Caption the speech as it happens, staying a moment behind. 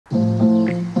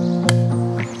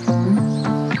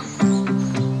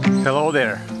Hello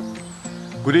there.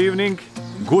 Good evening,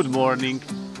 good morning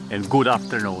and good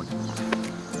afternoon.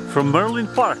 From Merlin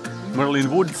Park,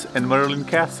 Merlin Woods and Merlin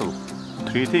Castle.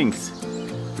 Three things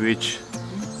which,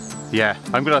 yeah,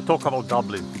 I'm gonna talk about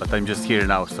Dublin, but I'm just here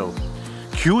now, so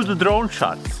cue the drone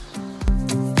shots.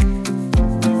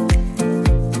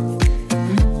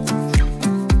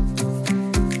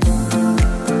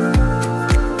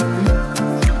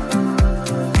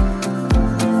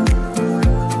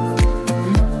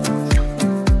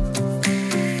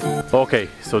 Okay,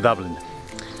 so Dublin.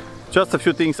 Just a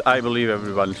few things I believe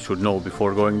everyone should know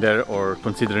before going there or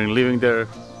considering living there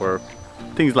or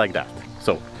things like that.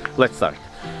 So, let's start.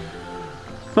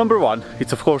 Number one,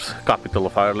 it's of course capital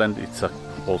of Ireland. It's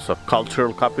also a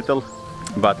cultural capital.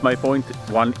 But my point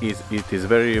one is it is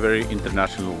very, very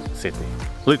international city.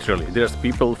 Literally, there's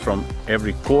people from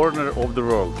every corner of the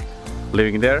world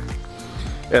living there,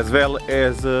 as well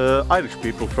as Irish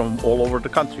people from all over the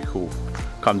country who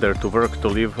come there to work, to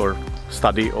live or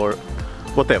study or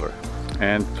whatever.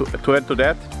 And to add to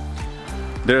that,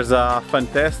 there's a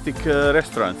fantastic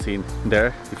restaurant scene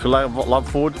there. If you love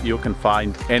food, you can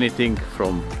find anything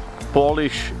from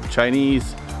Polish,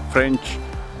 Chinese, French,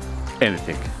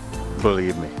 anything,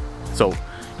 believe me. So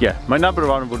yeah, my number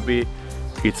one would be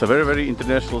it's a very, very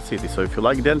international city. So if you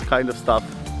like that kind of stuff,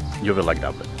 you will like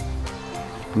Dublin.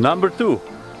 Number two,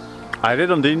 I read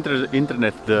on the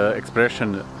internet the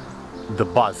expression the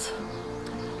buzz.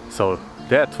 So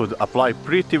that would apply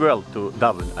pretty well to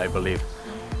Dublin, I believe.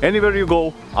 Anywhere you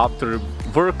go after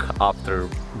work, after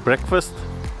breakfast,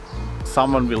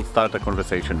 someone will start a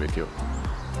conversation with you.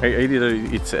 Either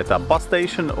it's at a bus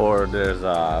station or there's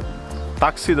a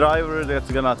taxi driver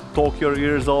that's gonna talk your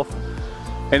ears off.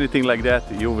 Anything like that,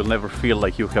 you will never feel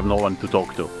like you have no one to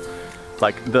talk to.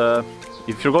 Like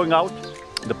if you're going out,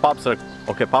 the pubs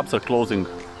are closing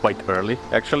quite early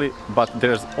actually, but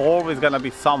there's always gonna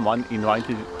be someone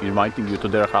inviting you to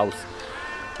their house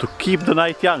to keep the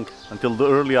night young until the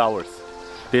early hours.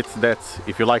 That's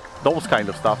if you like those kind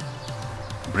of stuff,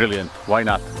 brilliant. Why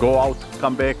not? Go out,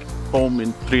 come back home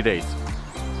in 3 days.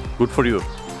 Good for you.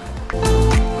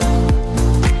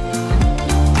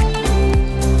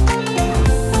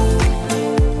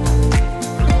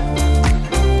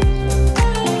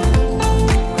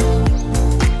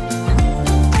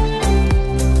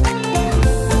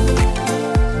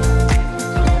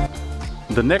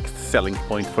 The next selling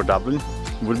point for Dublin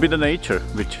would be the nature,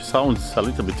 which sounds a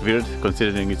little bit weird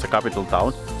considering it's a capital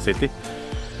town, city.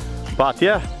 But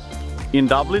yeah, in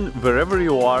Dublin, wherever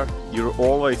you are, you're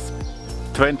always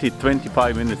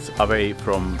 20-25 minutes away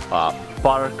from a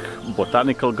park,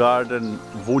 botanical garden,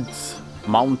 woods,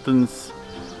 mountains,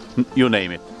 you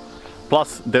name it.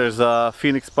 Plus there's a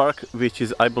Phoenix Park, which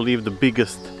is, I believe, the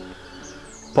biggest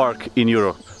park in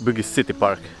Europe, biggest city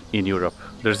park in Europe.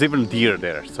 There's even deer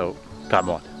there, so come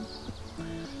on.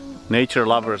 Nature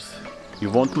lovers, you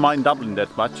won't mind Dublin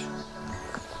that much.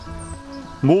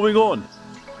 Moving on,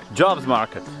 jobs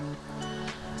market.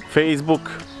 Facebook,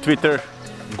 Twitter,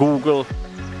 Google,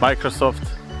 Microsoft,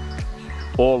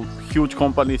 all huge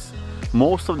companies.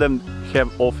 Most of them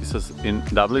have offices in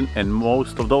Dublin, and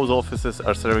most of those offices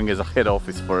are serving as a head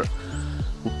office for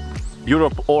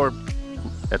Europe or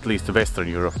at least Western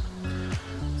Europe.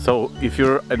 So if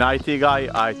you're an IT guy,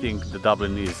 I think the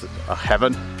Dublin is a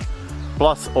heaven.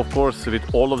 Plus, of course, with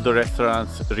all of the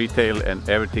restaurants, retail and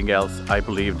everything else, I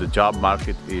believe the job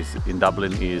market in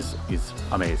Dublin is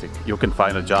amazing. You can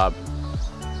find a job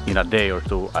in a day or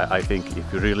two. I think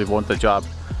if you really want a job,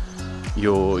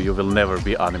 you will never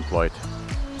be unemployed.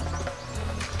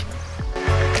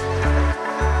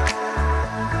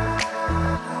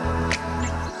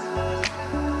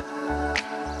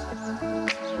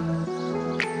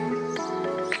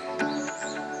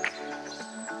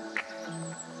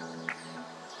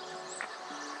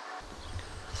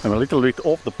 I'm a little bit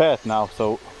off the path now,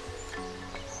 so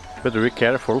better be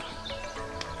careful.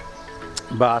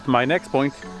 But my next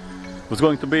point was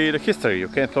going to be the history. You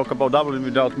can't talk about Dublin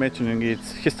without mentioning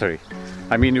its history.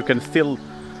 I mean, you can still,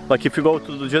 like if you go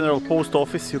to the general post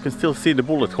office, you can still see the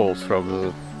bullet holes from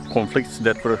the conflicts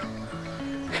that were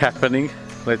happening,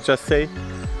 let's just say.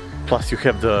 Plus you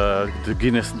have the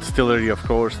Guinness distillery, of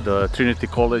course, the Trinity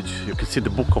College, you can see the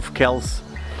Book of Kells.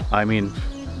 I mean,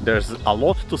 there's a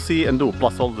lot to see and do,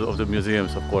 plus all of the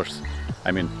museums, of course.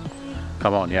 I mean,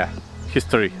 come on, yeah.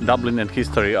 History, Dublin and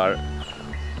history are...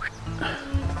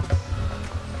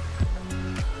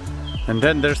 And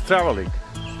then there's traveling.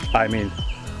 I mean,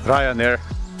 Ryanair,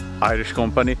 Irish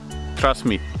company, trust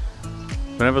me.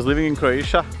 When I was living in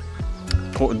Croatia,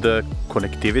 the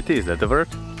connectivity, is that the word?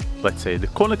 Let's say the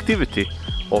connectivity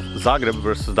of Zagreb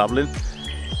versus Dublin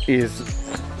is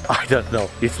I don't know,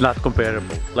 it's not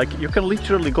comparable. Like, you can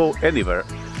literally go anywhere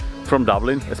from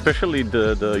Dublin, especially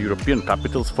the European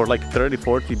capitals, for like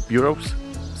 30-40 euros,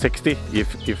 60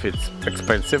 if it's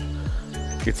expensive.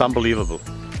 It's unbelievable.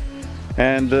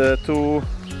 And to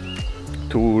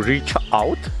reach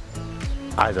out,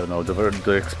 I don't know the word,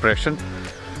 the expression,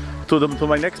 to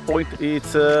my next point,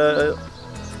 it's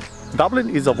Dublin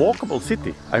is a walkable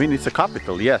city. I mean, it's a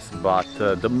capital, yes, but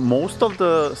the most of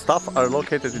the stuff are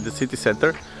located in the city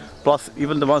center. Plus,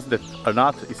 even the ones that are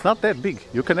not, it's not that big.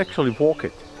 You can actually walk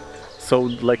it. So,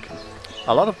 like,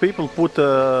 a lot of people put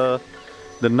the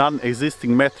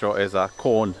non-existing metro as a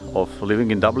con of living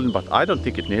in Dublin, but I don't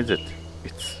think it needs it.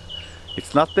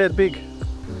 It's not that big.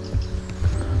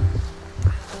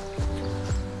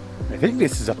 I think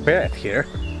this is a path here.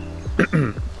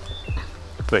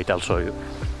 Wait, I'll show you.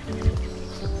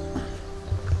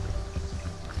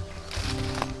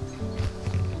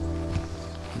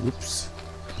 Oops.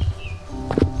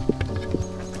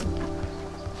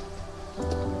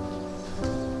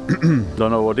 Don't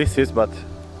know what this is, but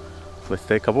let's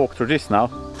take a walk through this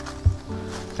now.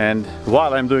 And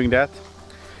while I'm doing that,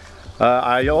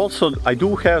 I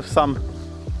do have some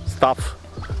stuff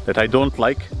that I don't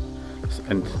like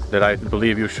and that I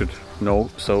believe you should know.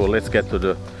 So let's get to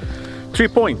the 3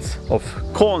 points of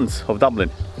cons of Dublin.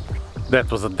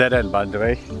 That was a dead end, by the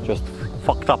way, just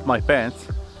fucked up my pants.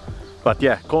 But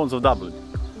yeah, cons of Dublin.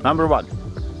 Number 1.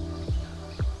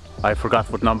 I forgot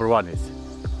what number 1 is.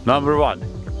 Number 1.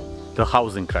 The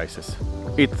housing crisis.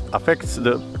 It affects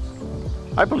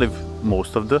I believe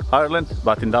most of the Ireland,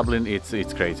 but in Dublin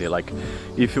it's crazy. Like,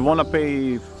 if you want to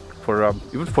pay for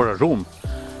even for a room,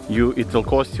 it will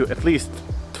cost you at least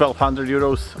 1,200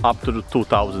 euros up to the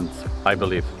 2,000, I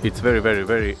believe. It's very, very,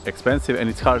 very expensive, and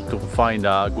it's hard to find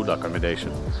a good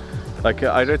accommodation. Like,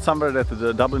 I read somewhere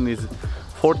that Dublin is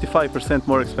 45%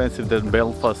 more expensive than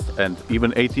Belfast, and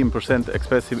even 18%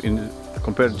 expensive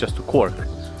compared just to Cork.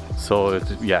 So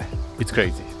yeah, it's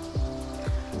crazy.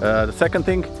 The second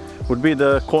thing would be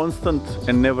the constant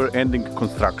and never-ending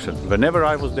construction. Whenever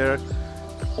I was there,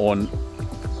 on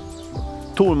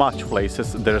too much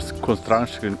places there's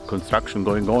construction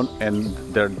going on, and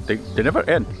they never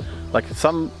end. Like,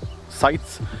 some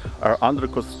sites are under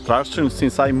construction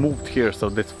since I moved here, so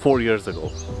that's 4 years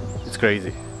ago. It's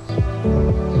crazy.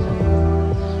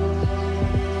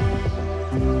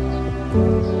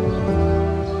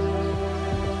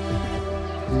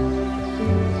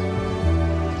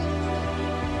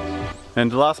 And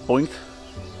the last point,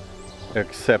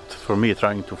 except for me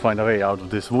trying to find a way out of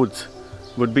these woods,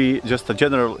 would be just a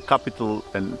general capital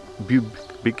and big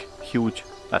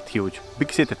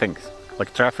city things,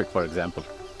 like traffic, for example.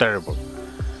 Terrible.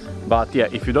 But yeah,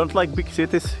 if you don't like big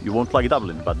cities, you won't like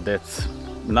Dublin, but that's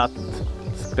not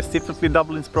specifically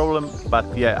Dublin's problem. But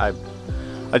yeah,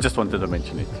 I just wanted to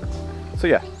mention it. So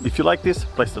yeah, if you like this,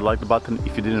 press the like button.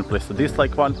 If you didn't, press the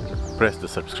dislike one. Press the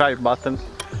subscribe button.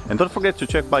 And don't forget to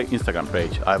check my Instagram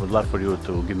page. I would love for you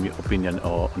to give me opinion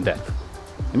on that.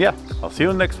 And yeah, I'll see you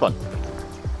in the next one.